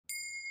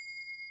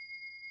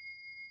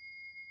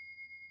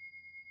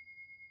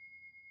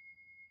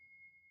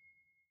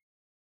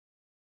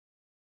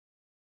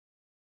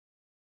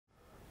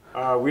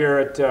We are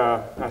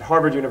at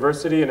Harvard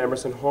University in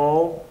Emerson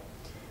Hall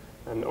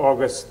on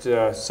August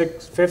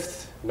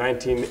 5th,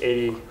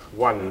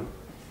 1981,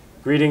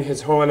 greeting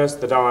His Holiness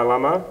the Dalai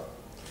Lama,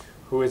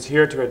 who is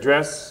here to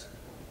address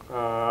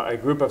a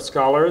group of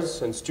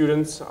scholars and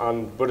students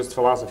on Buddhist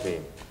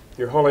philosophy.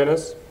 Your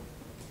Holiness,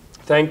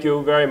 thank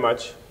you very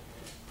much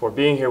for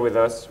being here with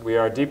us. We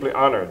are deeply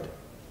honored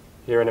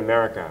here in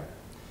America.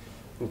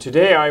 And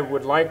today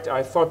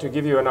I thought to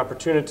give you an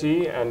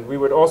opportunity, and we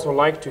would also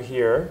like to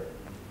hear,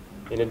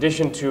 in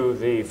addition to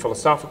the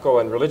philosophical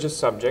and religious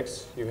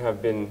subjects, you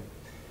have been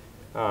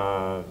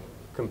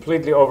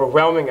completely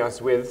overwhelming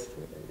us with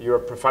your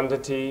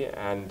profundity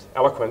and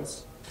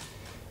eloquence.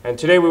 And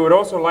today we would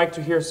also like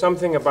to hear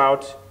something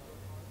about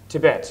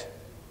Tibet,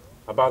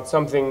 about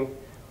something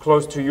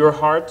close to your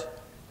heart,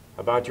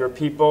 about your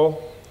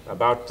people,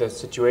 about the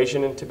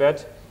situation in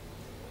Tibet.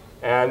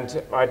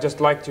 And I'd just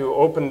like to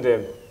open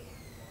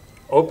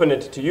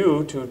it to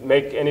you to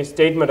make any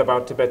statement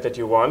about Tibet that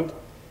you want.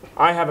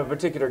 I have a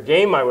particular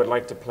game I would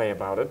like to play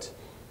about it,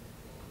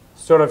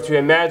 sort of to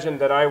imagine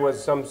that I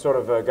was some sort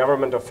of a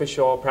government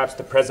official, perhaps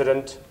the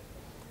president,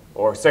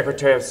 or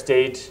Secretary of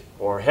State,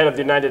 or head of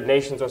the United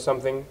Nations or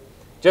something,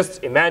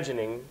 just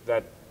imagining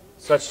that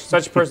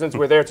such persons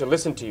were there to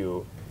listen to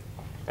you,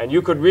 and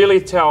you could really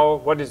tell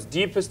what is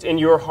deepest in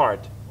your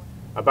heart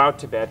about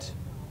Tibet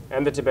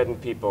and the Tibetan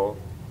people,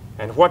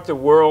 and what the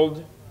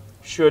world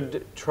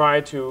should try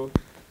to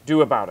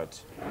do about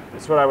it.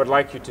 That's what I would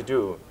like you to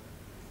do,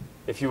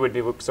 if you would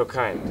be so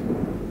kind.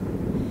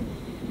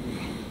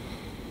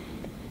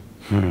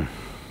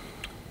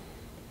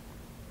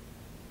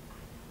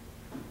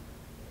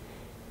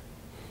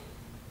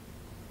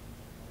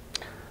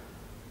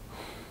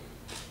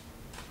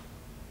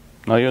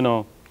 Now, you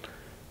know,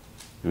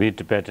 we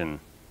Tibetan,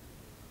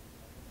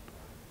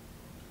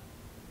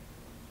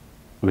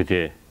 with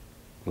a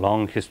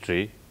long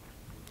history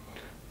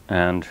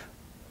and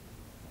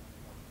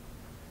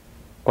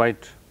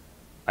quite,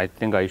 I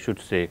think I should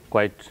say,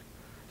 quite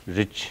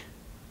rich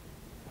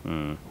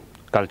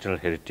cultural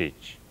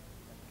heritage.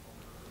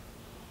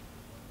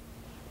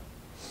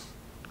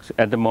 So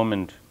at the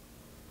moment,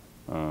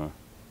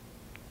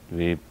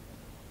 we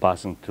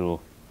passing through,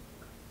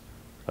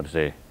 how to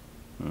say,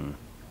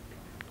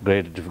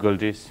 great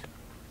difficulties.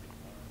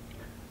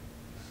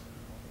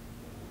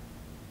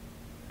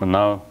 But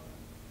now,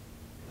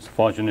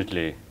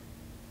 fortunately,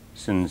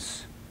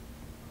 since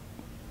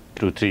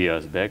 2-3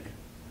 years back,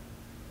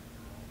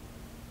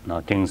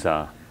 now things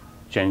are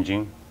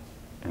changing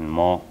in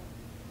more,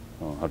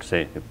 how to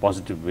say, a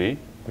positive way.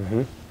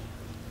 Mm-hmm.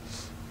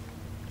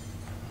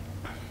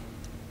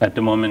 At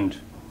the moment,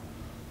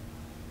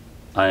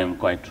 I am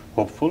quite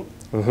hopeful.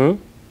 Mm-hmm.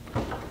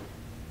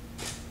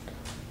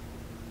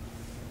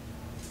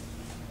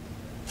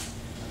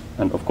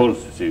 And of course,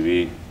 see,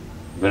 we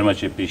very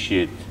much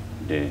appreciate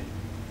the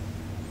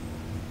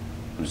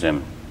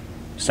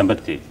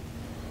sympathy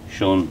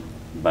shown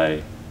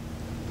by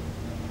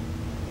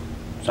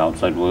the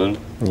outside world,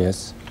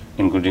 Yes.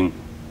 including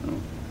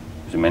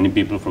many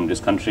people from this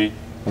country.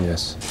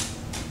 Yes.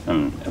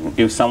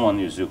 If someone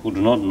who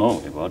do not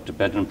know about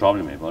Tibetan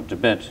problem, about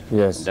Tibet,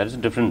 Yes. that is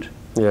different.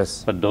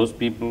 Yes. But those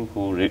people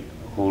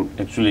who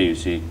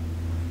actually,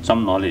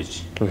 some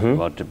knowledge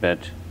about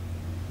Tibet,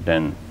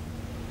 then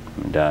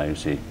there,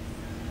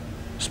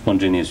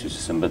 spontaneous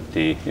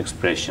sympathy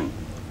expression,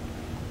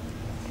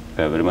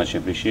 I very much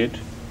appreciate.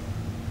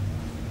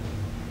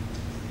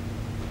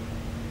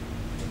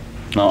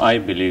 Now I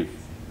believe,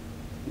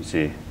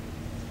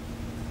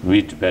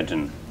 we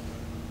Tibetan,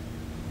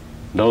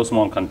 though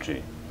small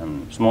country,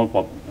 small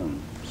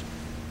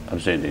I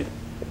would say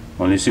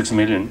only 6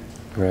 million,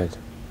 Right.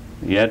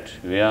 yet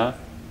we are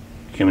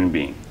human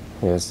beings.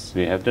 Yes.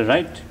 We have the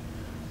right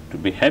to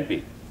be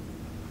happy.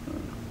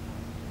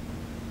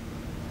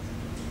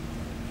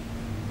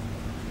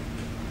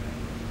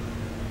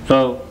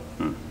 So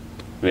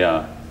we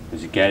are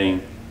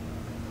carrying,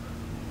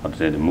 how to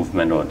say, the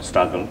movement or the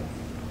struggle.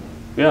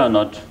 We are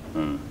not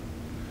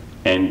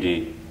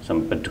anti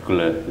some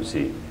particular,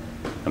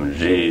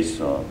 race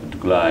or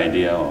particular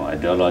idea or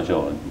ideology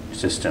or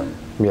system.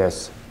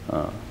 Yes.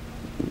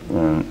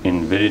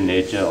 In very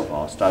nature of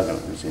our struggle,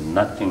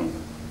 nothing,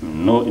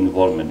 no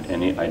involvement,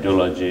 any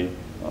ideology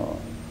or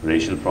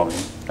racial problem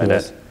like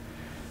Yes. that.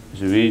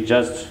 So we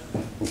just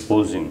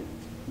opposing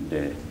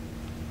the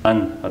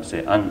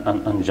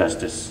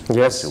injustice,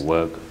 Yes. the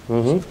work,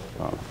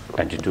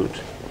 attitude.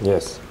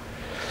 Yes.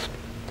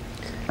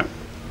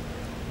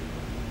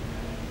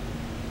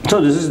 So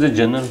this is the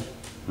general,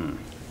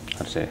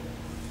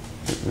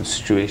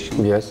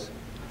 situation. Yes.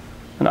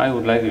 And I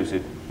would like you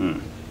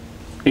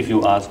if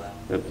you ask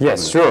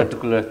Yes, sure.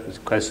 particular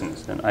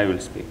questions, then I will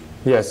speak.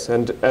 Yes,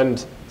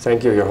 and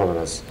thank you, Your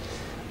Holiness.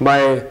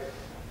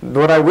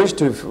 What I wish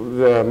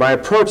to, my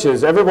approach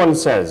is, everyone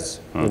says,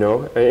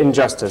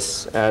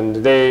 injustice,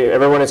 and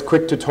everyone is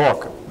quick to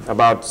talk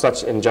about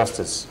such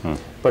injustice.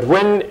 But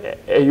when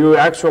you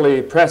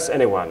actually press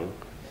anyone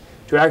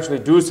to actually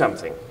do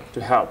something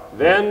to help,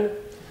 then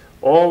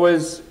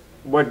always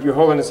what Your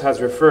Holiness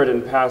has referred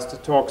in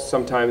past talks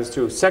sometimes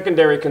to,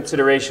 secondary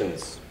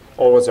considerations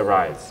always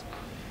arise.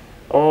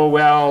 Oh,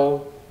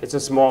 well, it's a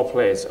small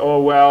place.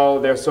 Oh, well,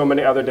 there are so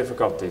many other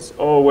difficulties.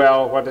 Oh,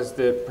 well, what is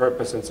the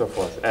purpose and so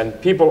forth. And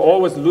people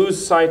always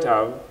lose sight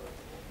of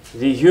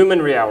the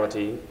human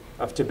reality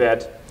of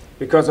Tibet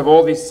because of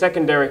all these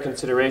secondary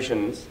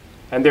considerations,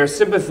 and their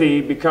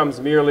sympathy becomes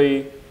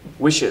merely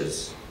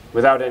wishes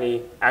without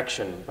any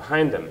action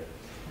behind them.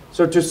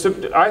 So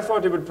I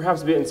thought it would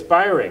perhaps be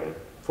inspiring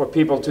for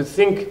people to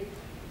think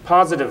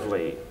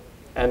positively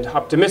and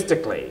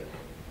optimistically.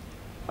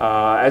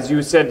 As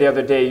you said the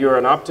other day, you're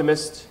an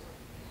optimist.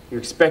 You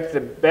expect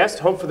the best,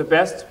 hope for the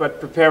best,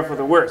 but prepare for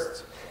the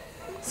worst.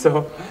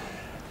 So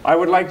I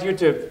would like you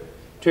to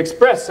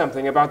express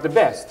something about the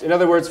best. In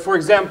other words, for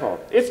example,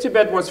 if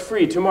Tibet was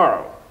free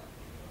tomorrow,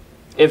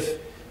 if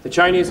the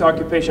Chinese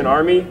occupation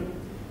army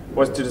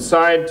was to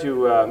decide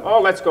to, oh,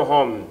 let's go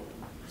home,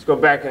 let's go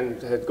back and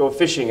go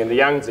fishing in the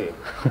Yangtze.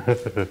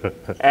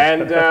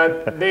 And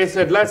they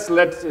said, let's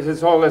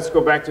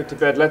go back to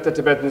Tibet, let the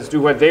Tibetans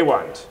do what they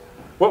want.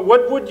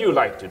 What would you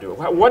like to do?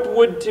 What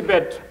would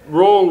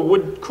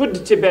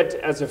could Tibet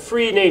as a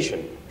free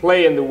nation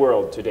play in the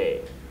world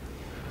today?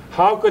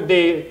 How could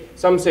they,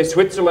 some say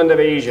Switzerland of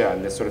Asia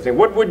and this sort of thing.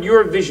 What would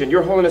your vision,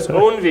 Your Holiness'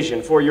 own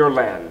vision for your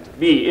land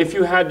be if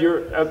you had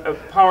your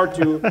power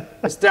to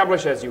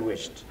establish as you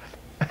wished?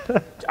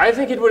 I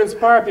think it would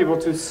inspire people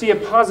to see a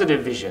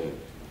positive vision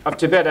of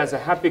Tibet as a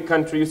happy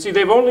country. You see,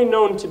 they've only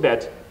known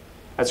Tibet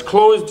as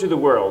closed to the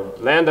world,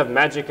 land of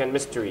magic and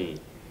mystery,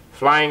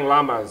 flying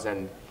llamas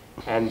and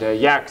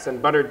yaks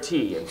and buttered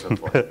tea and so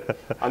forth.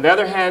 On the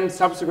other hand,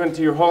 subsequent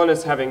to Your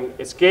Holiness having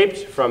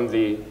escaped from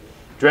the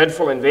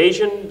dreadful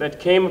invasion that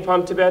came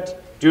upon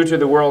Tibet due to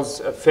the world's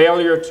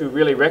failure to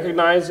really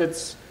recognize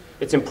its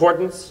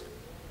importance,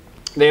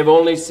 they have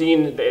only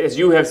seen, as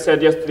you have said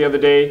the other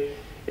day,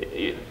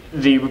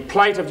 the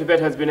plight of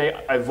Tibet has been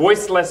a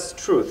voiceless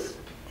truth,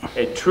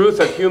 a truth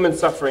of human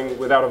suffering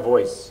without a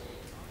voice.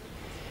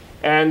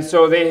 And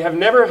so they have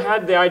never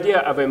had the idea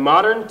of a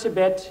modern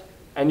Tibet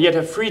and yet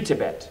a free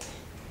Tibet.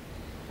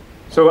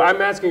 So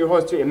I'm asking Your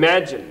Holiness to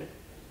imagine,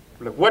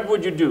 look, what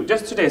would you do?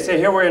 Just today, say,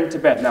 here we're in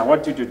Tibet now.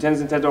 What do you do?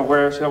 Tenzin Tedo,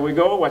 where shall we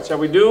go? What shall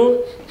we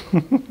do?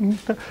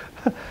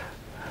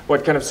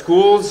 What kind of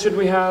schools should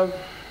we have?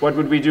 What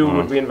would we do?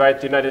 Would we invite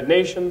the United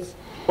Nations?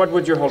 What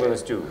would Your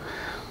Holiness do?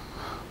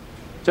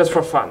 Just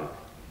for fun.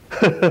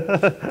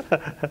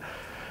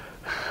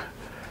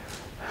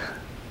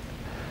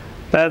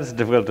 That's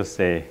difficult to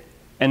say.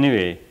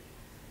 Anyway,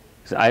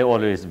 so I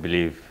always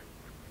believe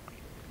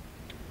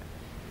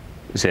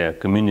it's a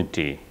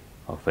community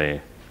of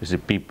a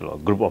people, a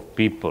group of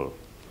people.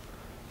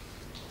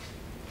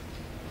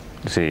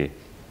 See,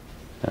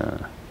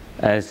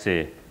 as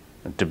a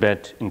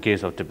Tibet, in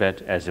case of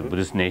Tibet, as a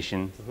Buddhist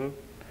nation,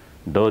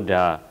 though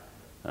there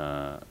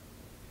are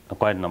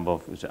quite a number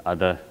of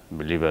other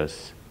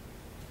believers,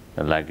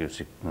 like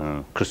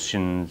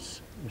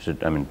Christians,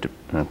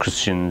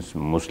 Christians,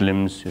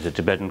 Muslims,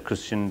 Tibetan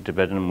Christian,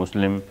 Tibetan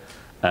Muslim,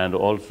 and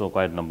also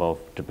quite a number of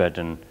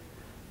Tibetan,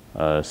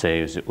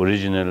 say,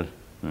 original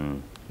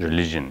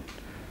religion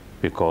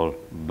we call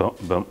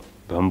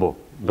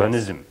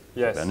Buddhism.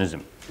 Yes.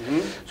 Buddhism.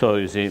 So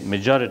you see,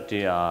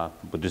 majority are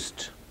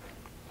Buddhist.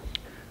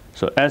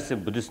 So as a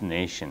Buddhist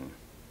nation,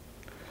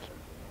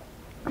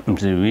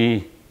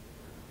 we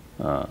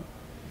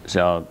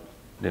so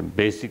the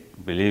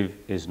basic belief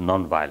is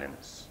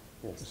non-violence,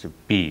 it's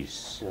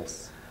peace,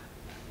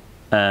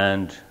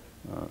 and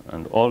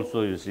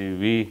also you see,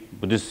 we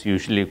Buddhists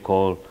usually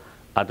call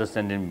other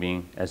sentient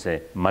being as a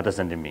mother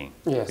sentient being.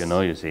 You know,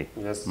 you see,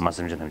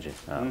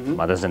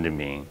 mother sentient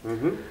being.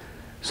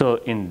 So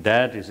in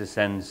that is a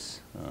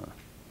sense,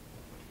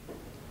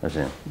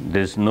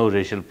 there's no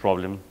racial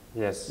problem.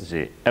 You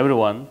see,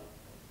 everyone,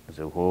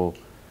 who,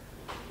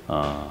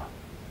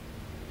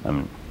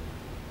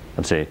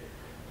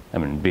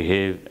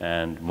 behave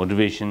and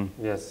motivation.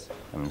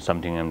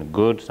 Something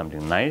good,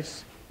 something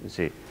nice. You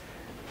see,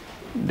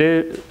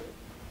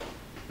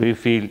 we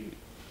feel.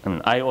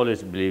 I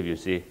always believe. You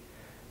see,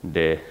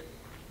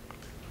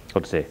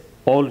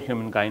 all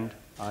humankind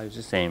are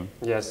the same.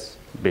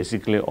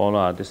 Basically, all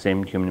are the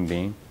same human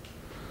being.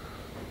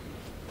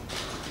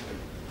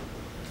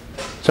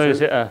 So you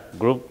say a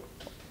group,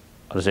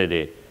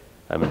 the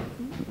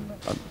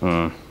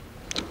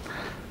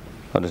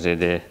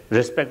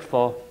respect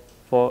for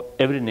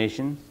every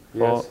nation,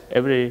 for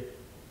every,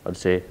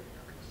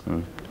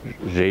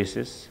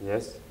 races.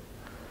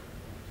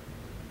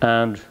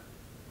 And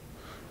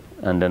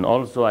then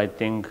also I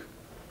think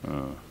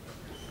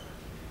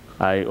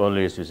I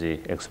always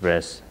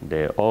express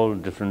they're all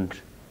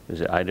different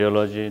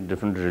ideology,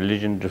 different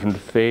religion, different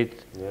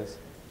faith.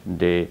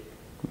 They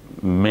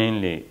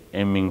mainly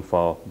aiming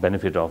for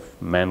benefit of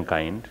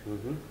mankind.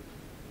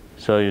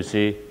 So you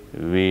see,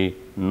 we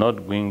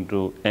not going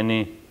to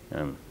any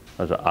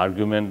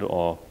argument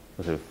or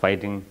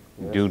fighting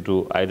due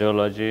to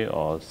ideology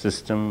or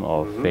system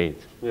or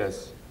faith.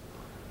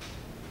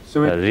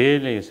 So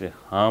really,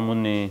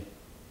 harmony,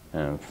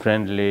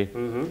 friendly,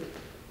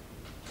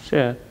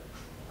 say,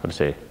 how to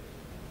say,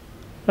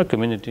 a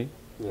community.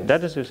 Yes.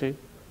 That is, you see,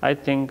 I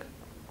think,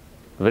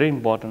 very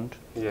important.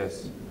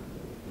 Yes.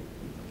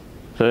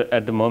 So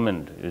at the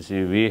moment, you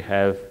see, we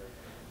have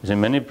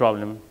many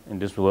problems in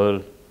this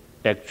world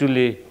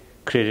actually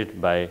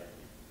created by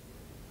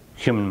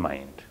human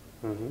mind,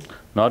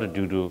 not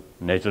due to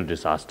natural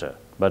disaster,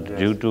 but Yes.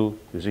 due to,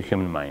 you see,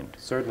 human mind.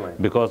 Certainly.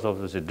 Because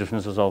of the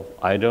differences of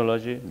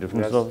ideology,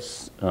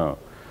 differences of,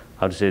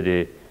 how to say,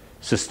 the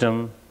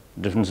system,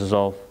 differences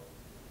of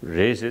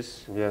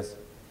races. Yes.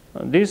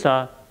 These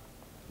are,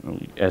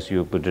 as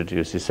you put it,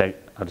 you see,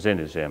 how to say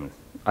this,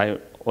 I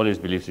always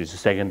believe it's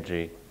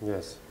secondary.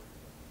 Yes.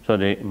 So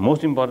the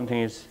most important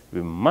thing is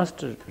we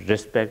must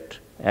respect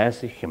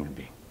as a human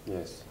being,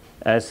 Yes.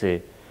 as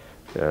a,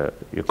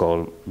 you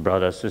call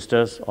brothers,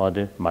 sisters, or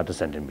the mother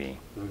sentient being.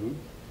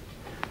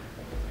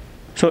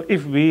 So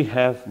if we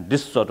have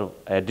this sort of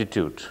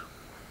attitude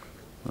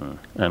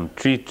and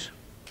treat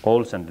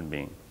all sentient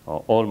being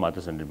or all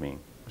mother sentient being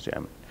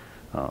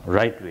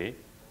right way,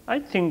 I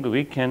think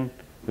we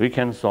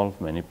can solve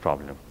many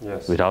problems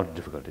Yes. without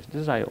difficulties.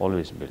 This I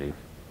always believe.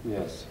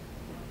 Yes.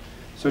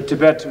 So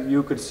Tibet,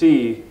 you could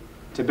see,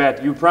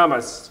 Tibet, you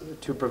promised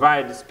to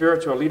provide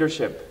spiritual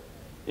leadership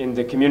in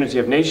the community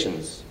of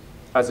nations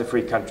as a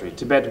free country.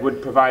 Tibet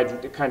would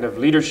provide the kind of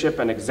leadership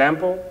and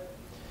example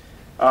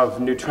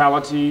of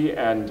neutrality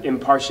and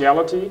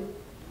impartiality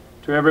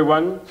to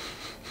everyone.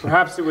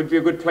 Perhaps it would be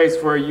a good place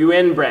for a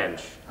UN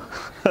branch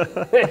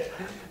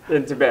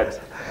in Tibet.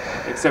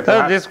 Except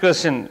This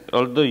question,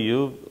 although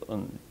you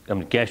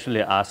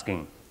casually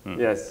asking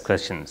Yes.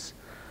 questions,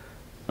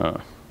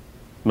 but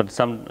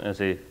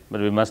but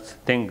we must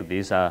think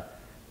these are,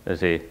 how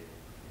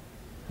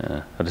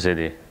to say,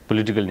 the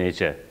political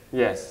nature.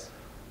 Yes.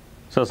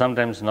 So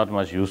sometimes not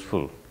much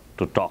useful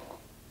to talk.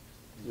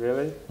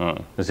 Really?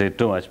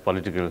 Too much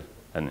political,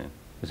 and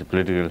it's a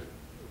political,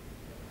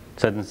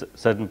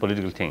 certain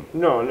political thing.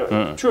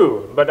 No,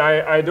 true. But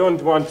I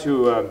don't want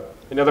to,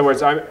 in other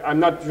words, I'm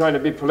not trying to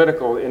be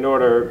political in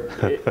order,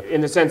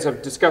 in the sense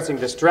of discussing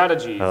the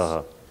strategies,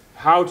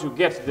 how to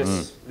get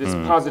this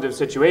positive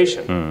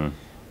situation.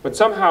 But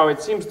somehow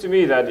it seems to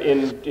me that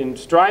in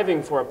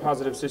striving for a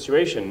positive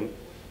situation,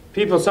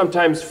 people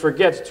sometimes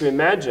forget to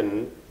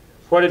imagine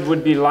what it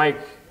would be like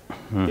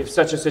if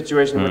such a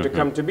situation were to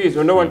come to be.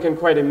 So no one can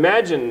quite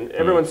imagine,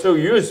 everyone's so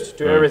used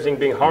to everything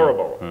being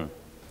horrible,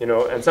 you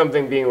know, and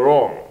something being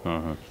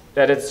wrong,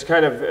 that it's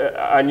kind of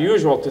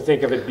unusual to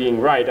think of it being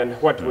right and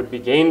what would be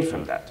gained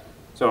from that.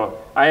 So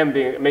I am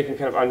making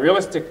kind of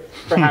unrealistic,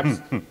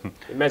 perhaps,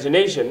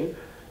 imagination,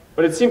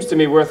 but it seems to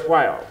me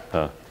worthwhile.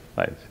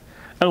 Right.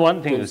 And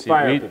one thing, you see,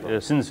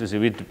 since you see,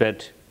 we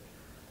Tibet,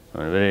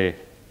 very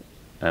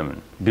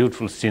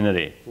beautiful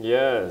scenery.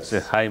 Yes.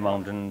 High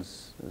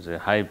mountains,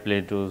 high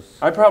plateaus.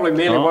 I probably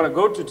mainly want to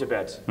go to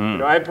Tibet. You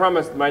know, I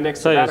promised my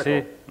next sabbatical.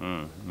 You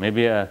see,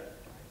 maybe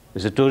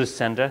it's a tourist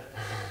center.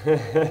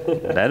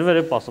 That's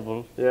very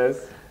possible.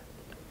 Yes.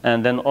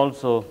 And then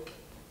also,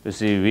 you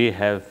see, we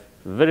have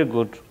very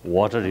good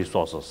water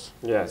resources.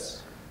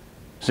 Yes.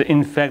 So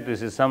in fact,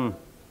 this is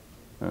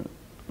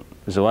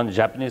there's one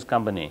Japanese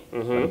company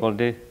called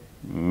the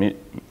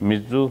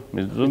Mitsubishi.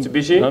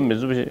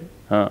 Mitsubishi.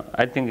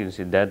 I think you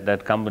see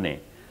that company.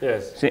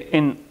 Yes. See, I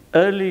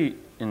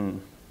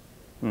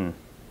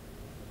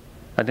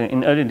think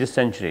in early this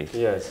century.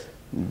 Yes.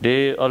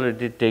 They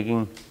already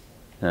taking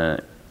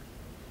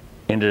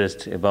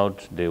interest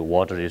about the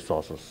water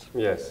resources.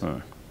 Yes.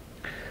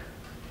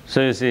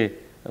 So you see,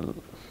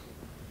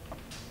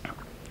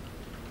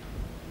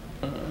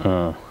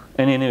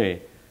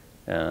 anyway,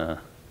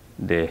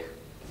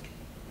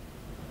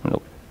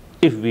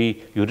 if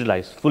we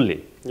utilize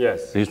fully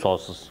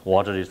resources,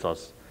 water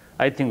resources,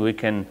 I think we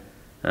can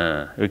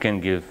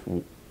give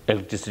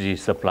electricity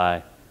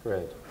supply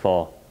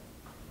for.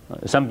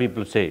 Some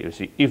people say, you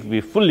see, if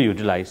we fully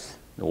utilize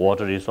the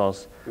water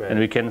resource, then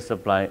we can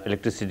supply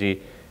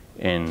electricity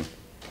in,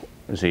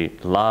 you see,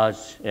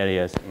 large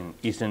areas in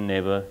eastern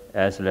neighbor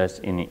as well as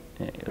in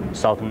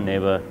southern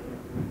neighbor,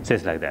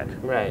 says like that.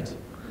 Right.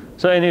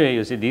 So anyway,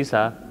 you see, these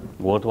are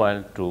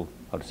worthwhile to,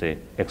 how to say,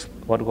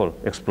 explore.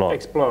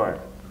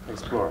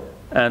 Explore.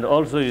 And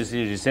also, you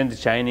see, recent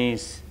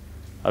Chinese,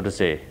 how to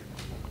say,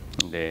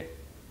 the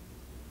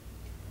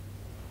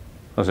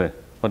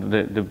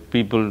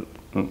people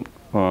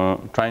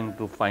trying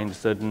to find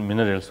certain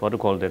minerals. What do you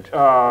call that?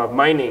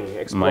 Mining,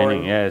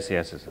 exploring. Mining.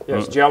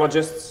 Yes.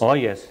 Geologists. Oh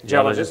yes,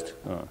 geologists.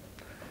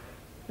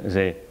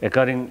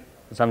 According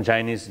to some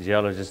Chinese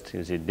geologists,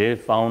 you see, they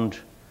found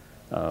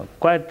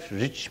quite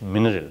rich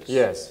minerals.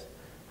 Yes.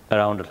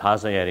 Around the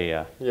Lhasa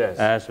area. Yes.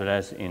 As well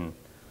as in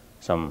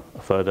some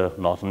further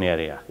northern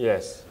area.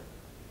 Yes.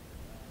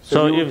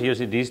 So if you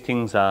see these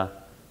things are,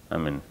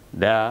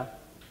 there,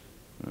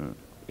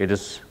 it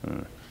is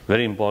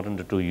very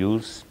important to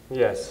use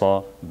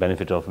for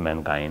benefit of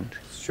mankind.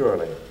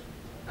 Surely.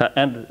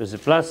 And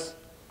plus,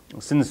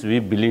 since we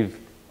believe,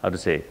 how to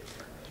say,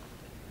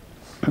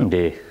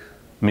 the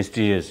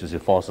mysterious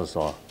forces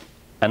or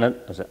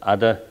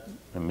other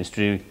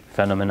mystery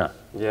phenomena.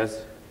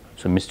 Yes.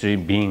 so mystery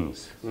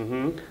beings.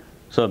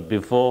 So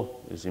before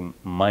you see,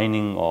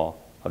 mining or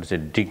how to say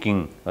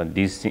digging or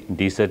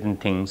these certain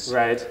things,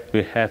 Right.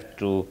 we have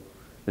to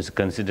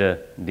consider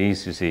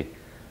these, you see,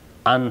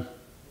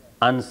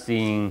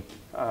 unseen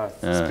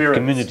Spirits.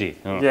 community.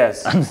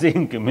 Yes.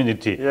 Unseen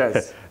community.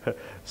 Yes.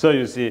 So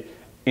you see,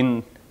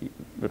 in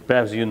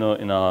perhaps in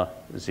our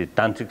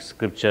tantric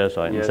scriptures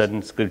or in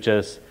certain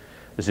scriptures,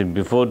 you see,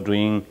 before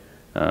doing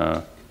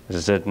a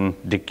certain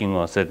digging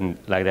or certain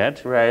like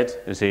that, right.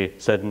 you see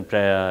certain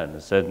prayer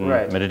and certain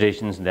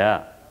meditations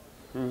there.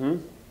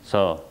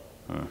 So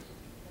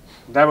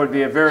that would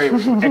be a very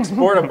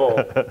exportable.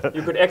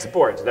 You could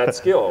export that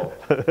skill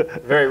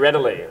very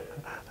readily.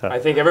 I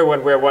think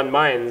everyone where one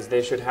mines,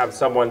 they should have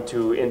someone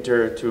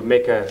to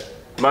make a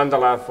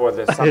mandala for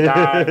the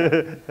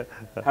sandal,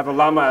 have a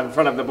lama in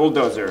front of the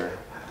bulldozer,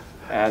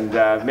 and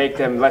make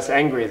them less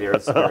angry, their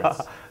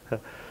spirits.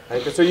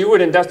 So you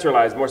would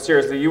industrialize more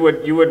seriously. You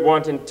would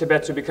want in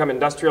Tibet to become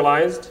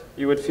industrialized.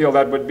 You would feel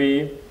that would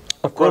be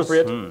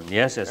appropriate. Of course.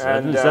 Yes,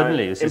 and,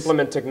 certainly.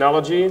 Implement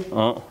technology.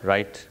 Oh,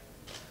 right.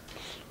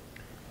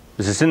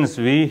 Since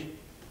we,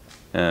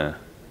 how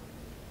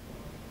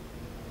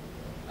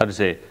to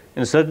say,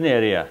 in a certain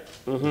area,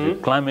 the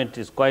climate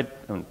is quite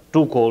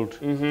too cold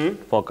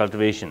for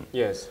cultivation.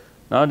 Yes.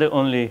 Now the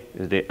only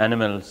is the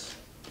animals,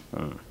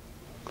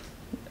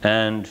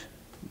 and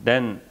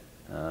then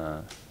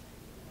how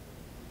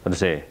to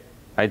say?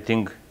 I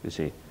think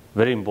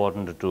very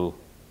important to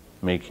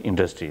make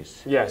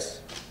industries.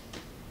 Yes.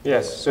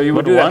 Yes. So you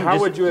would do that. How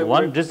would you?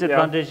 One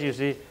disadvantage, you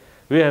see,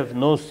 we have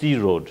no sea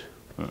road.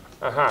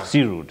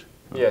 Sea route.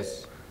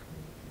 Yes.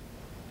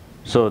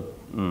 So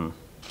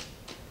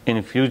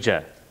in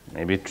future,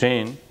 maybe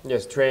train.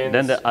 Yes, trains.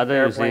 Then the other,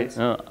 airplanes.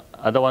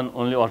 other one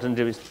only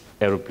alternative is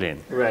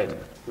aeroplane. Right.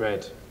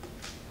 Right.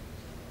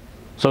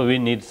 So we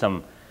need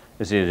some,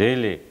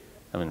 really,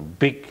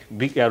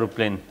 big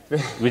aeroplane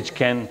which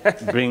can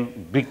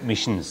bring big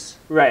missions.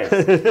 Right.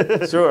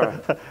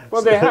 Sure.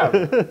 Well, they have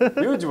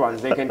huge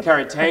ones. They can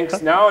carry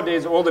tanks.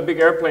 Nowadays, all the big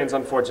airplanes,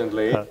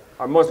 unfortunately,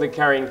 are mostly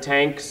carrying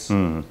tanks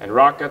and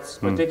rockets,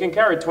 but they can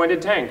carry 20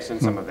 tanks in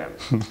some of them.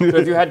 So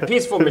if you had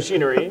peaceful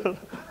machinery,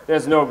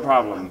 there's no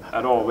problem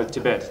at all with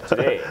Tibet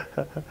today.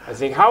 I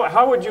think,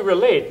 how would you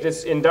relate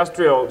this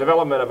industrial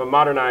development of a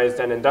modernized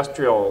and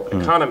industrial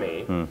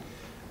economy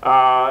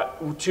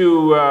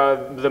to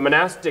the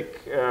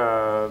monastic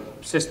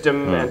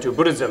system and to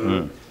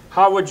Buddhism?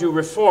 How would you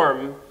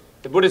reform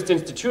the Buddhist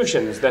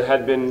institutions that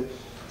had been,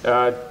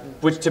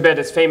 which Tibet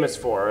is famous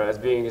for as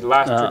being the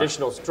last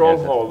traditional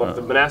stronghold of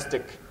the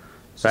monastic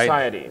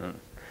society? Right.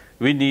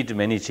 We need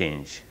many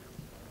change,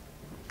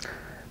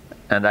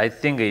 and I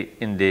think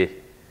in the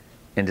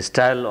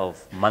style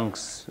of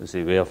monks,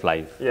 way of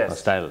life, or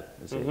style,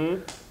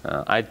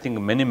 I think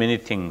many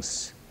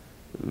things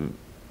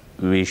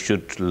we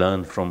should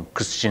learn from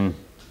Christian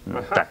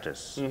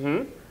practice.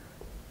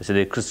 So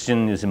the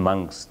Christian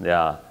monks, they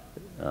are,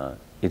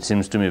 it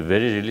seems to me,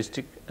 very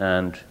realistic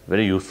and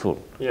very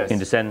useful in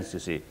the sense,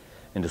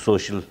 in the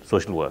social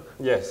work.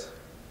 Yes.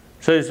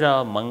 So it's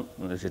a monk,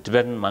 it's a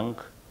Tibetan monk,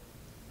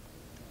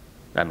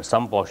 and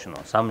some portion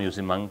or some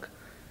monk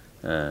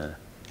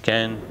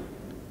can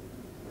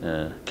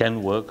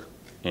work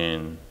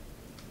in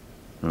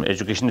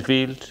education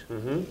field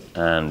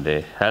and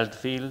the health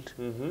field.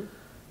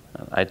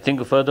 I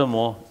think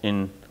furthermore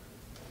in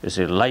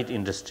light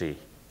industry.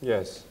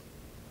 Yes.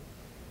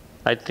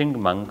 I think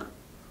monk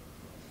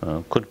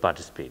could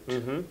participate.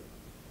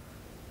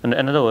 And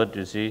in other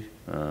words, a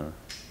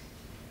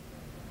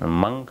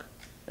monk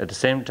at the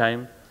same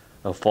time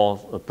for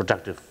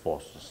productive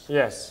forces.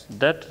 Yes.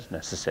 That is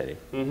necessary.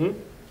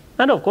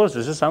 And of course,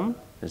 some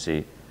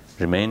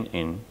remain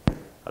in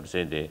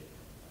the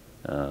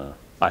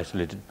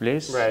isolated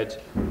place, right?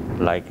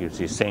 Like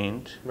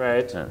saint,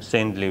 right?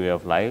 Saintly way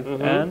of life,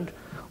 and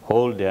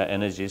hold their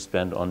energy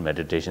spent on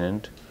meditation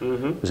and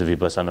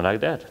vipassana like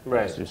that.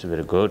 Right. It's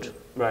very good.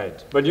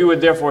 Right. But you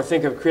would therefore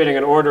think of creating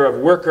an order of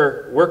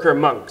worker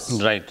monks,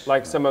 right?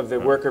 Like some of the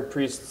worker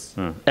priests.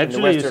 Actually, in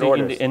the Western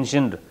in the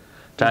ancient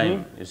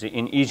time,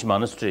 in each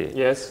monastery,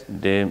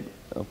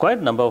 quite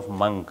a number of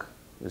monks,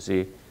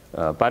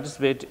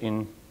 participate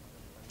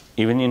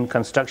even in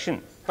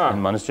construction. In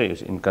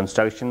monasteries, in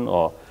construction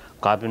or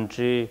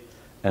carpentry,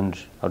 and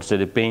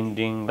the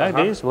painting, like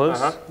this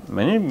works.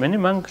 Many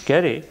monks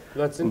carry.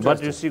 That's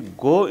interesting. But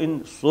go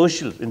in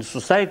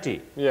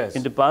society. Yes.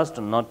 In the past,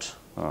 not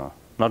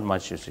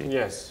much.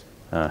 Yes.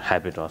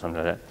 Habit or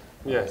something like that.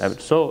 Yes.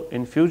 Habit. So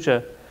in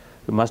future,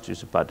 you must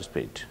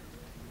participate,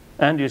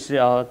 and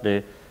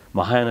the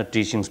Mahayana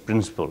teachings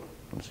principle.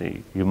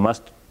 You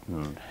must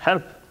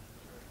help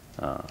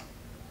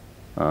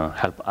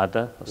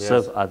other,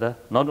 serve other,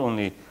 not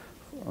only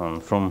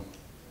from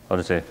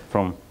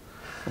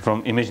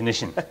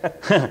imagination,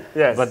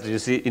 but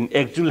in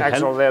actual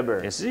help,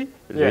 labor.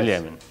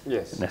 Really,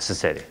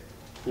 necessary.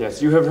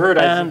 Yes, you have heard.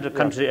 And the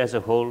country as a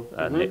whole,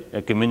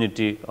 a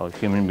community of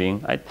human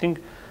being, I think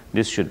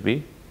this should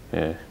be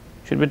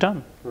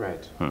done.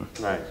 Right, right.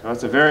 Well,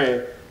 that's a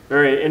very,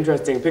 very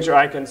interesting picture.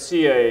 I can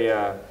see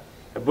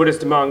a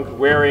Buddhist monk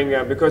wearing,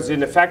 because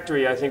in a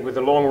factory, I think, with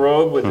a long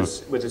robe with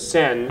a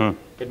sen,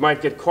 it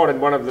might get caught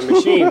in one of the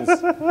machines.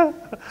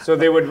 So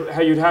they would,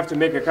 you'd have to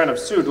make a kind of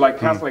suit like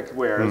Catholic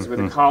wears with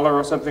a collar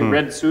or something,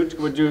 red suit.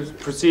 Would you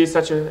foresee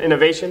such an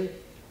innovation?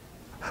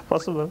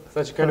 Possible.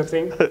 Such a kind of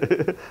thing?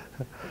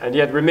 And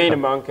yet remain a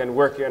monk and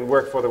work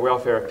for the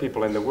welfare of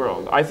people in the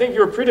world. I think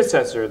your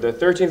predecessor, the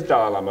 13th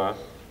Dalai Lama,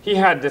 he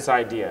had this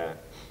idea.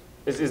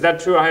 Is that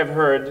true? I have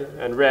heard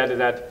and read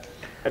that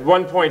at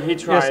one point he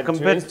tried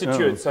to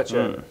institute such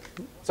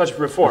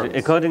reforms.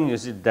 According, you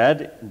see,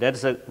 that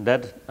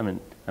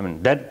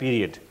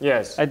period.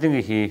 Yes. I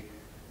think he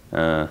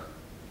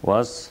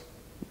was,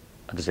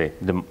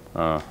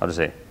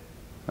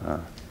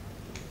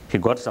 he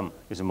got some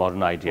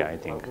modern idea. I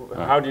think.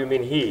 How do you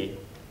mean he?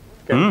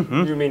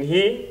 You mean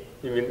he?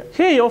 You mean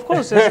he? Of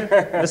course,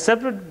 the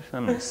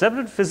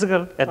separate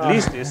physical, at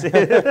least. You see.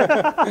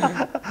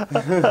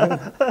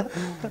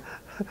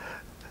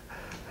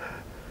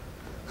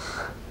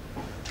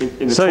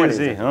 in the so 20s. You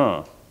see,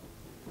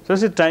 so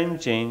it's a time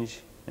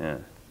change. Yeah.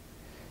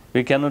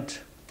 We cannot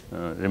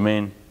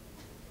remain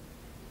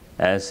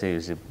as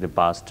is the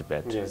past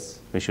Tibet. Yes.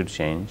 We should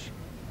change.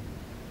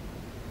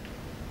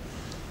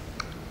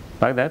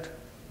 Like that.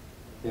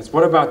 Yes.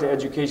 What about the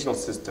educational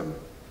system?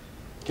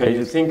 Can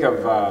you think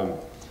of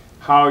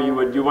how you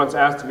would? You once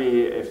asked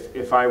me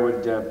if I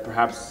would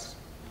perhaps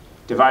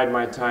divide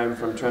my time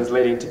from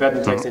translating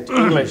Tibetan texts into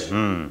English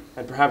and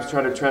perhaps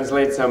try to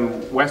translate some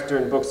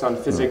Western books on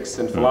physics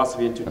and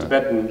philosophy into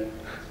Tibetan.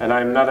 And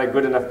I'm not a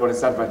good enough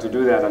bodhisattva to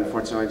do that,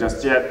 unfortunately,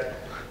 just yet.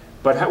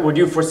 But would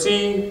you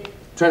foresee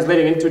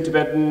translating into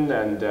Tibetan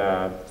and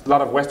a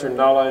lot of Western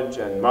knowledge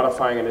and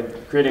modifying and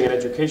creating an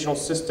educational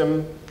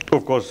system?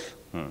 Of course.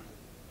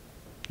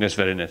 That's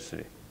very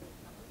necessary.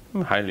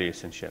 Highly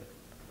essential.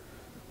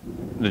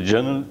 The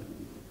general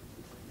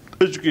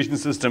education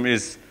system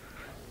is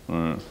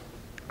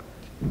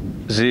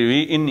see,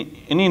 we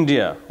in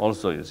India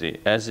also, you see,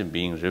 as a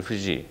being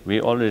refugee,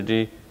 we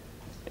already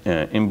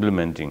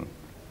implementing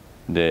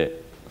the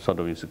sort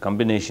of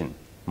combination,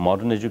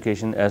 modern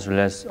education as well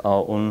as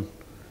our own,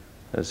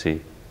 let's say,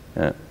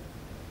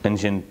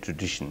 ancient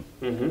tradition.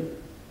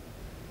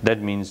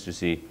 That means, you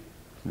see,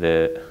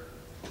 the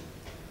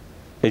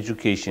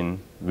education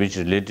which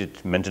related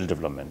to mental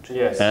development,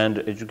 and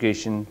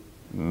education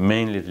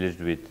mainly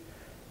related with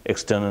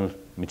external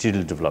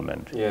material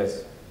development.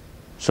 Yes.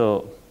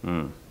 So,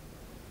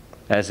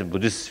 as a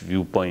Buddhist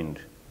viewpoint,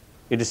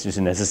 it is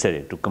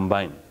necessary to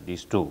combine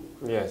these two.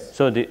 Yes.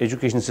 So the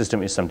education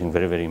system is something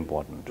very, very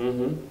important.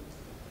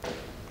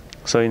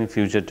 So in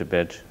future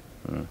Tibet,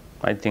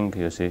 I think,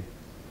 you see,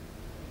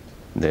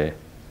 the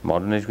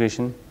modern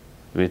education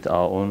with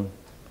our own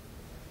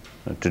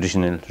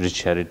traditional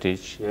rich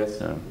heritage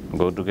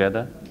go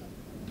together.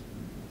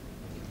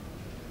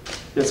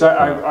 Yes,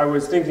 I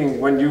was thinking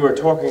when you were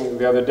talking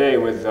the other day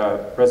with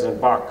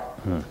President Bach,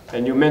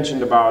 and you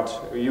mentioned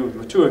about,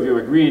 the two of you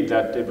agreed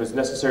that it was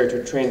necessary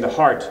to train the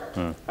heart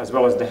as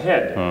well as the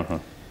head,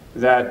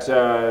 that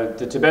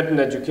the Tibetan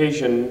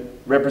education,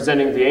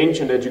 representing the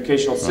ancient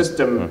educational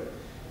system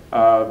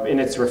in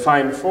its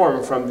refined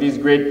form from these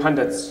great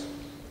pundits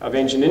of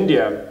ancient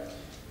India,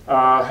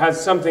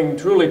 has something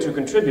truly to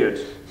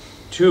contribute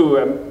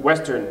to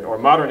Western or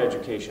modern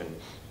education,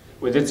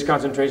 with its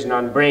concentration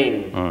on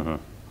brain,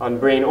 on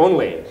brain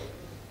only.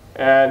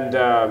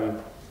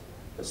 And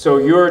so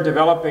you're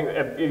developing,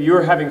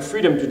 you're having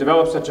freedom to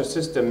develop such a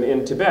system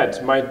in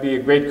Tibet might be a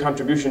great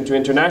contribution to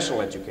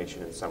international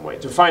education in some way.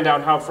 To find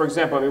out how, for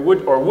example, I mean,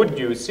 would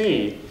you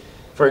see,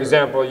 for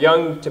example,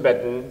 young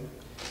Tibetan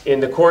in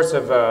the course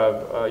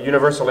of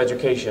universal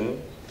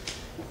education,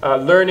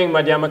 learning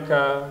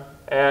Madhyamaka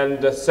and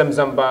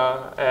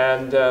Semzamba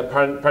and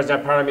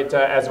Prajnaparamita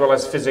as well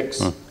as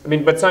physics, I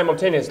mean, but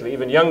simultaneously,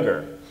 even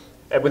younger,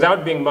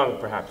 without being monk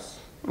perhaps.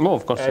 Oh,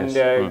 of course, and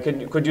yes.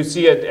 Could you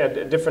see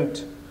a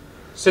different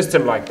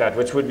system like that,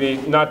 which would be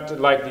not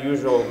like the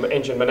usual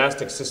ancient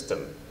monastic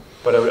system,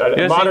 but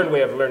a modern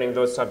way of learning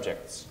those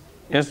subjects?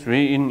 Yes,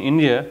 we in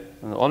India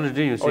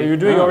already, you see. Oh, you're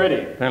doing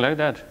already? Like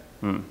that.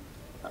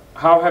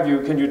 How have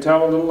you, can you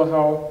tell a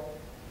little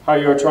how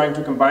you're trying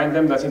to combine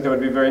them? I think that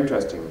would be very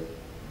interesting.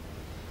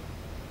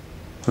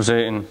 So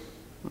say in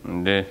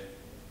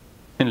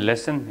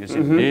lesson, you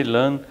see, they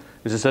learn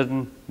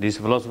these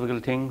philosophical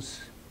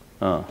things,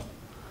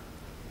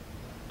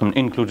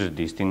 included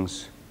these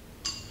things.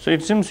 So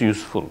it seems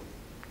useful.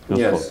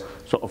 Yes.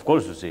 So of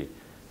course, you see,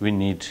 we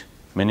need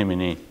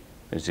many,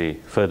 you see,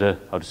 further,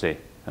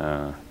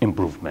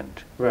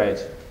 improvement. Right.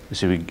 You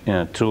see, we,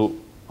 through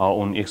our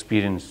own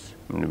experience,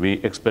 we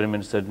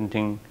experiment certain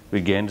thing,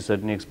 we gain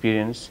certain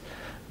experience.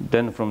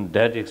 Then from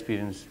that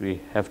experience,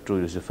 we have to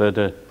use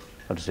further,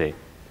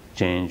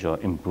 change or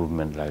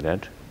improvement like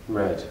that.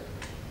 Right.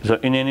 So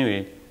in any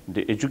way,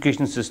 the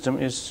education system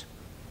is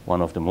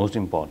one of the most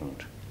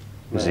important.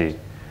 You see,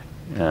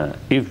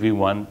 if you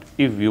want,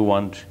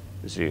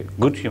 you see,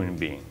 good human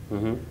being,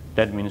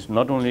 that means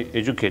not only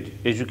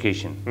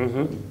education,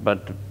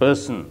 but the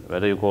person,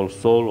 whether you call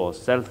soul or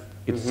self,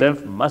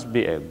 itself must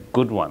be a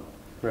good one.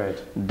 Right.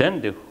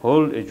 then the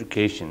whole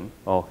education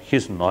or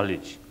his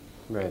knowledge,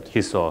 Right.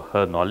 his or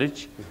her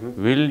knowledge,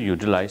 will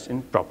utilize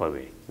in proper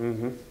way.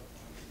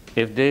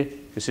 If they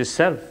is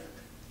self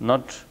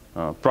not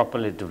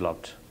properly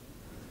developed,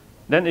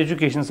 then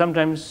education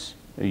sometimes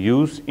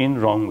used in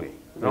wrong way,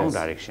 wrong Yes.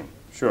 direction,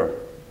 Sure.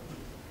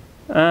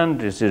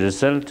 and as a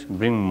result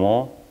bring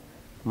more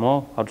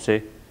how to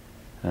say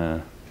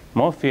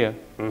more fear.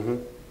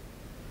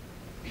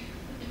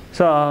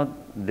 So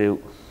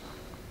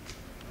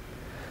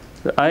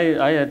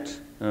I had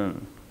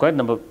quite a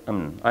number.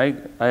 I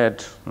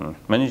had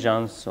many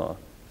chance or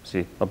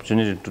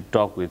opportunity to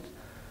talk with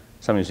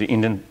some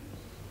Indian,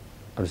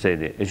 I would say,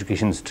 the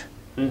educationists.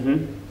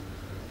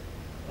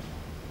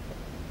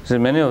 So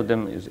many of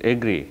them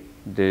agree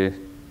the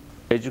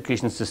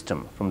education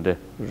system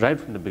right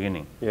from the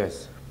beginning.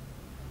 Yes.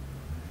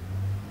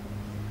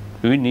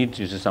 We need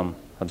some,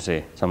 how to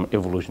say, some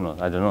evolution, or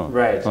I don't know.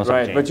 Right, or some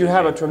right. change, But you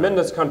have a say.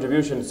 tremendous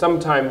contribution.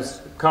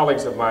 Sometimes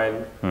colleagues of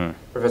mine,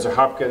 Professor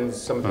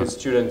Hopkins, some of his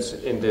students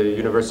in the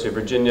University of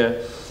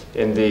Virginia,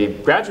 in the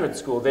graduate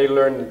school, they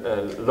learn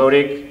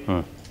Lodig,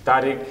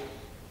 Dadig,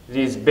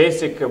 these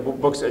basic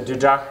books,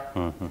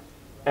 Duda.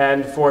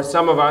 And for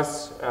some of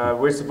us,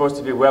 we're supposed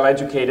to be well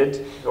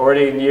educated,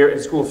 already in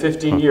school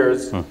 15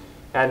 years.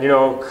 And, you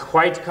know,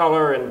 white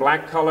color and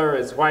black color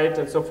is white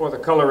and so forth. The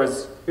color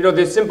is, you know,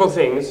 these simple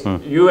things.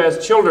 You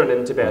as children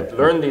in Tibet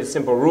learn these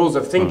simple rules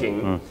of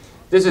thinking.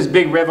 This is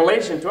big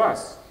revelation to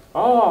us.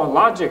 Oh,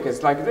 logic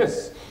is like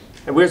this.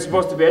 And we're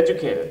supposed to be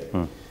educated.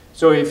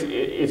 So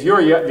if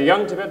you're the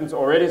young Tibetans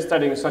already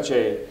studying such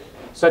a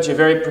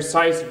very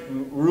precise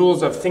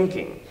rules of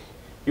thinking,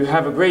 you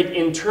have a great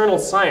internal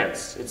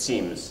science, it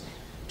seems,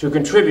 to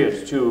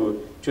contribute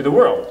to the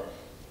world.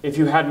 If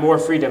you had more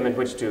freedom in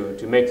which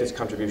to make this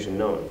contribution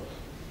known,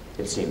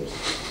 it seems.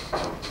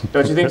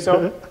 Don't you think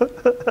so?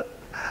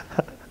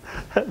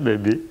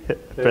 Maybe,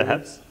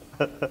 perhaps.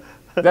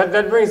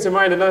 That brings to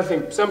mind another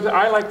thing.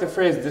 I like the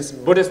phrase, this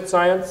Buddhist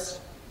science.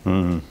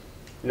 You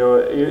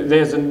know,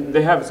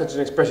 they have such an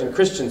expression,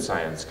 Christian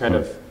science, kind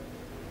of.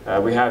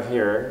 We have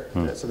here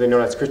something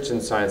known as Christian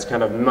science,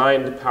 kind of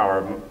mind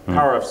power,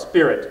 power of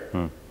spirit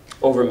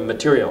over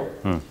material.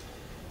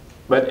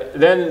 But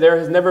then there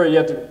has never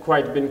yet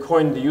quite been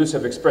coined the use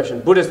of expression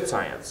Buddhist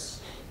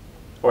science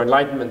or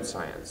Enlightenment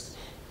science.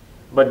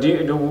 But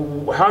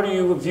how do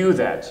you view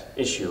that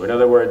issue? In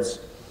other words,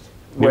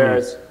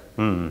 whereas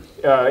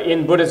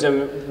in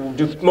Buddhism,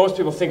 do most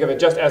people think of it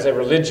just as a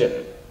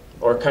religion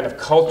or kind of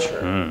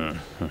culture?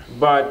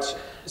 But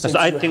So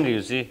I think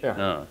you see,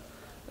 there.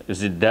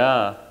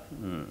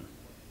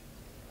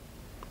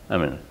 I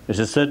mean, it's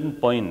a certain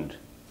point.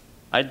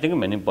 I think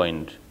many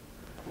point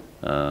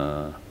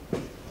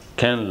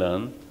can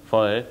learn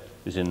for a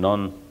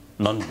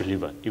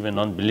non-believer, even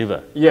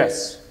non-believer.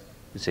 Yes.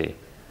 You see,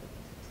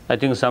 I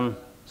think some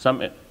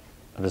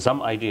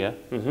idea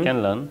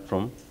can learn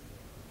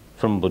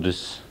from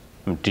Buddhist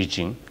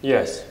teaching.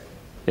 Yes.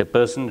 A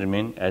person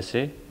remain as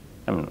a,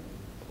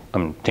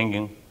 I'm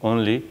thinking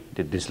only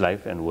this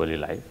life and worldly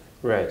life.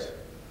 Right.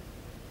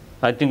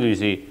 I think you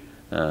see,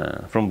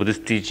 from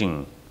Buddhist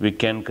teaching, we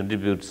can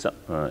contribute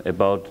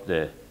about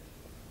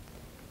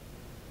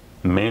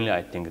mainly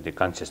I think the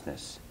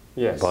consciousness,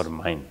 Yes. about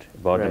mind,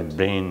 about Right. the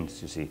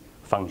brain's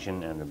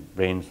function and the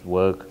brain's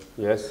work,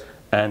 Yes.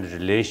 and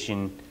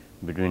relation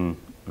between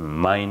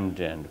mind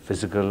and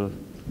physical,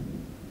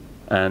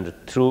 and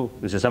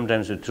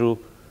sometimes through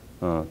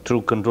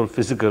control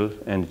physical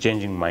and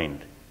changing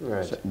mind.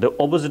 Right. So the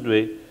opposite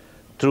way,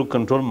 through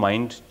control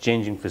mind,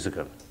 changing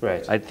physical.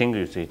 Right. I think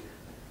you see,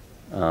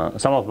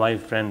 some of my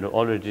friends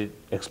already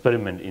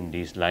experiment in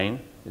this line.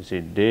 You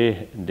see,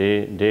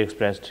 they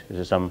expressed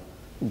some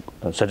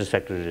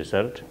satisfactory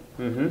result.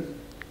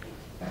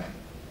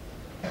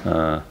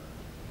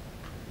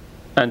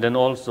 And then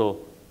also,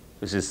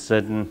 this is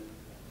certain.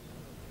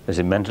 There's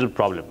a mental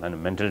problem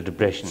and mental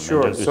depression.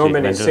 Sure, mental, so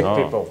many sick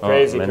people,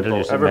 crazy people,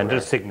 everywhere.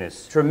 mental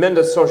sickness.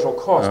 Tremendous social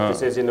cost,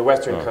 this is in the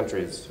Western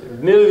countries.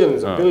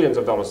 Millions of billions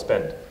of dollars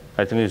spent.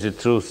 I think it's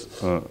through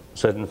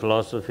certain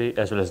philosophy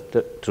as well as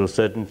through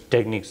certain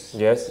techniques.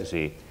 Yes. You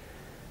see,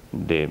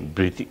 the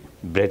breathing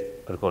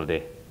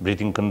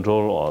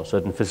control or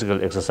certain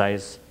physical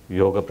exercise,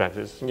 yoga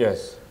practice.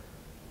 Yes.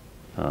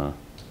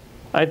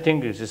 I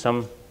think it's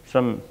some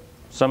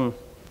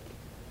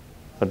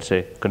let's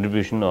say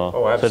contribution or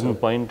certain absolutely.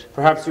 point.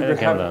 Perhaps you could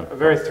can have learn. a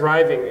very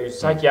thriving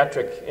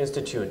psychiatric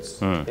institutes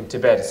in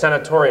Tibet,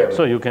 sanatorium.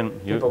 So you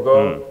People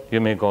go.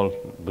 you may call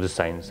Buddhist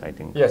science, I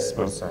think. Yes,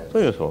 Buddhist science. So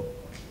useful.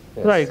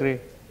 Yes. So I agree.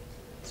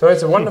 So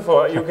it's a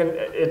wonderful.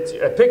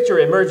 A picture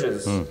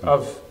emerges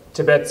of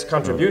Tibet's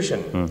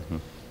contribution.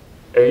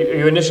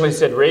 You initially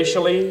said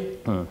racially,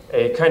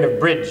 a kind of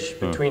bridge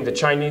between the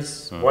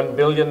Chinese, 1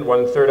 billion,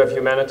 1/3 of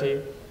humanity,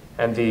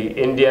 and the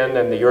Indian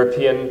and the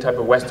European type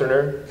of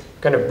Westerner,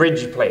 kind of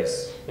bridge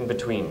place in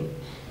between.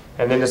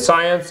 And in the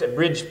science, a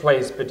bridge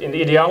place, but in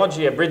the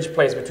ideology, a bridge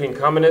place between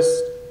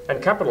communist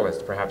and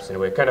capitalist, perhaps in a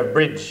way, kind of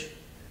bridge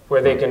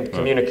where they can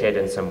communicate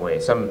in some way,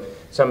 some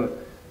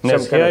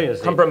Yes, kind here you of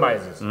see.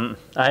 compromises.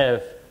 I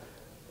have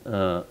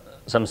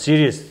some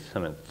serious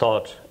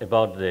thought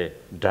about the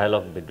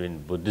dialogue between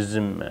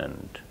Buddhism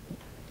and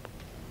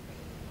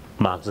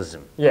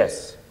Marxism.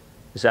 Yes.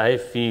 So I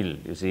feel,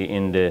 you see,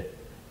 in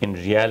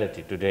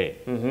reality today,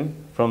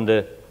 from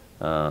the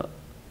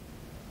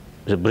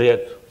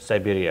Briyat,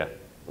 Siberia,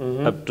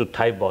 up to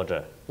Thai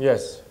border,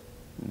 Yes.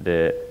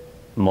 the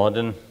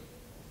modern,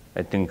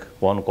 I think,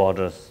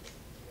 1/4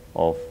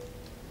 of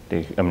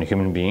the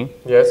human being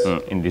Yes.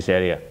 In this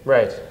area.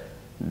 Right.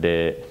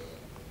 The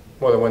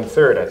More than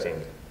 1/3, I think.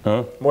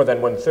 More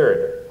than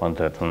 1/3.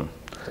 1/3.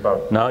 It's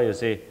about. Now you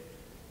see,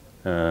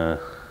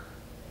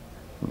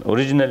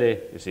 originally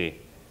you see,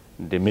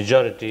 the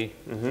majority,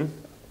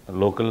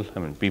 local,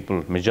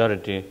 people,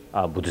 majority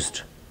are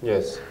Buddhist.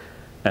 Yes.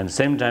 And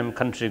same time,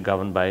 country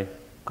governed by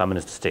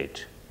communist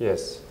state.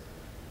 Yes.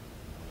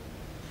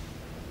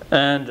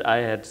 And I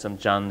had some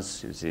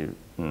chance, you see,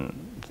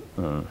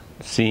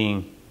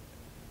 seeing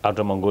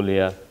Outer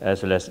Mongolia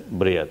as well as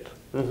Briyat.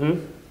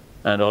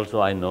 And also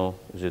I know,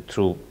 you see,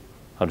 through,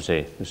 how to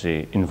say, you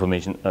see,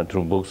 information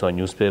through books or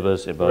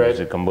newspapers about Right. you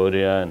see,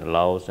 Cambodia and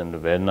Laos and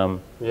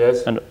Vietnam.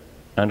 Yes.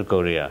 And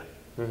Korea.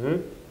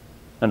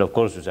 And of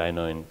course, I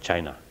know in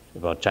China,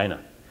 about China.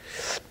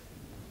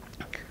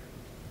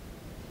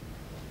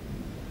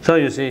 So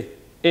you see,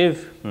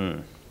 if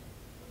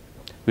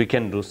we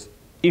can do,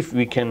 if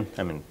we can,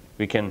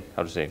 we can,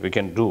 how to say, we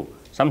can do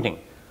something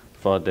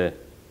for the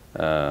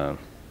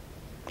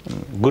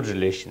good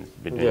relations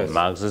between Yes.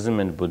 Marxism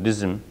and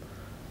Buddhism,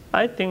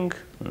 I think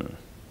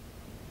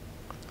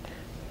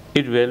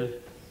it will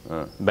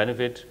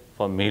benefit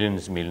for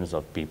millions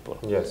of people.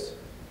 Yes.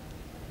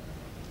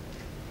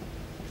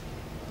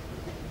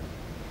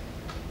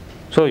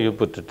 So you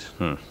put it,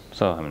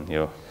 so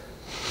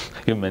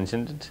you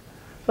mentioned it,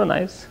 so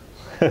nice.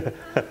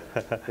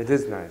 It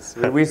is nice.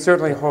 We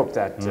certainly hope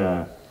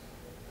that,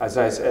 as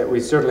I said, we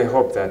certainly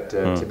hope that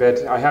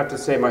Tibet, I have to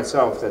say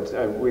myself that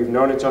we've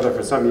known each other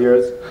for some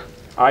years.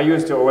 I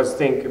used to always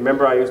think,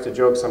 remember I used to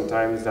joke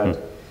sometimes that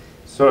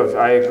sort of,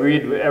 I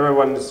agreed with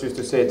everyone used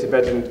to say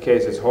Tibetan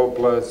case is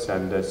hopeless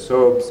and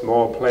so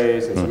small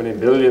place and so many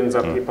billions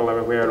of people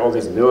everywhere and all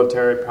these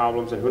military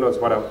problems and who knows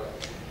what else.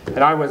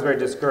 And I was very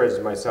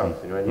discouraged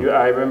myself, and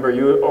I remember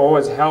you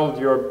always held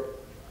your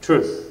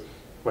truth,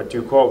 what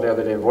you called the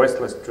other day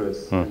voiceless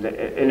truth.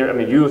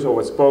 You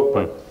always spoke,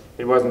 but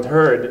it wasn't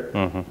heard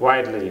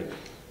widely.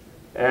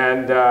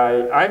 And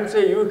I'm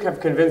saying you have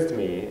convinced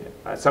me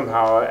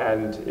somehow,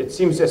 and it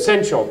seems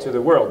essential to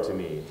the world to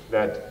me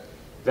that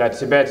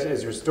Tibet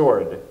is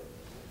restored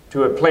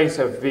to a place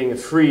of being a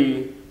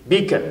free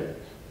beacon,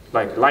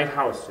 like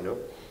lighthouse,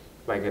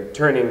 like a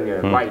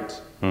turning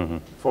light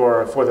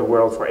for the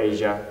world, for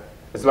Asia.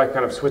 It's like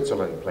kind of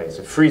Switzerland place,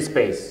 a free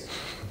space.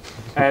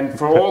 And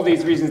for all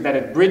these reasons that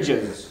it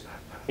bridges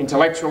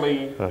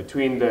intellectually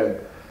between the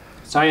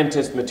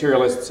scientists,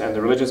 materialists, and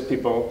the religious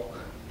people.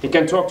 It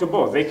can talk to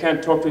both. They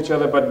can't talk to each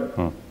other,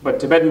 but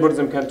Tibetan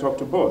Buddhism can talk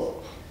to both.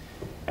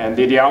 And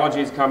the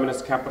ideology is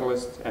communist,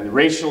 capitalist, and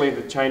racially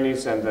the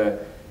Chinese and the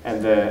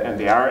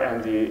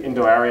Indo-Aryan, the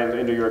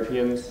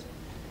Indo-Europeans.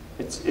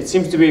 It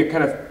seems to be a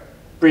kind of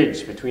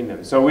bridge between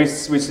them. So we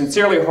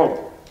sincerely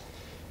hope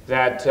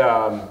that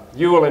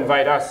you will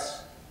invite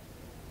us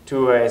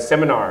to a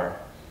seminar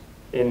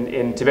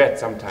in Tibet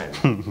sometime,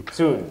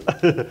 soon,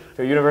 to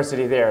a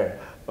university there.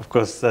 Of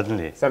course,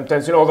 certainly.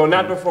 Sometime soon, although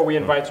not before we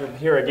invite you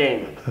here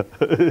again.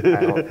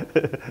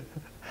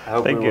 I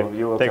hope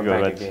you will come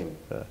back again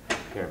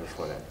here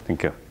before that.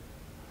 Thank you.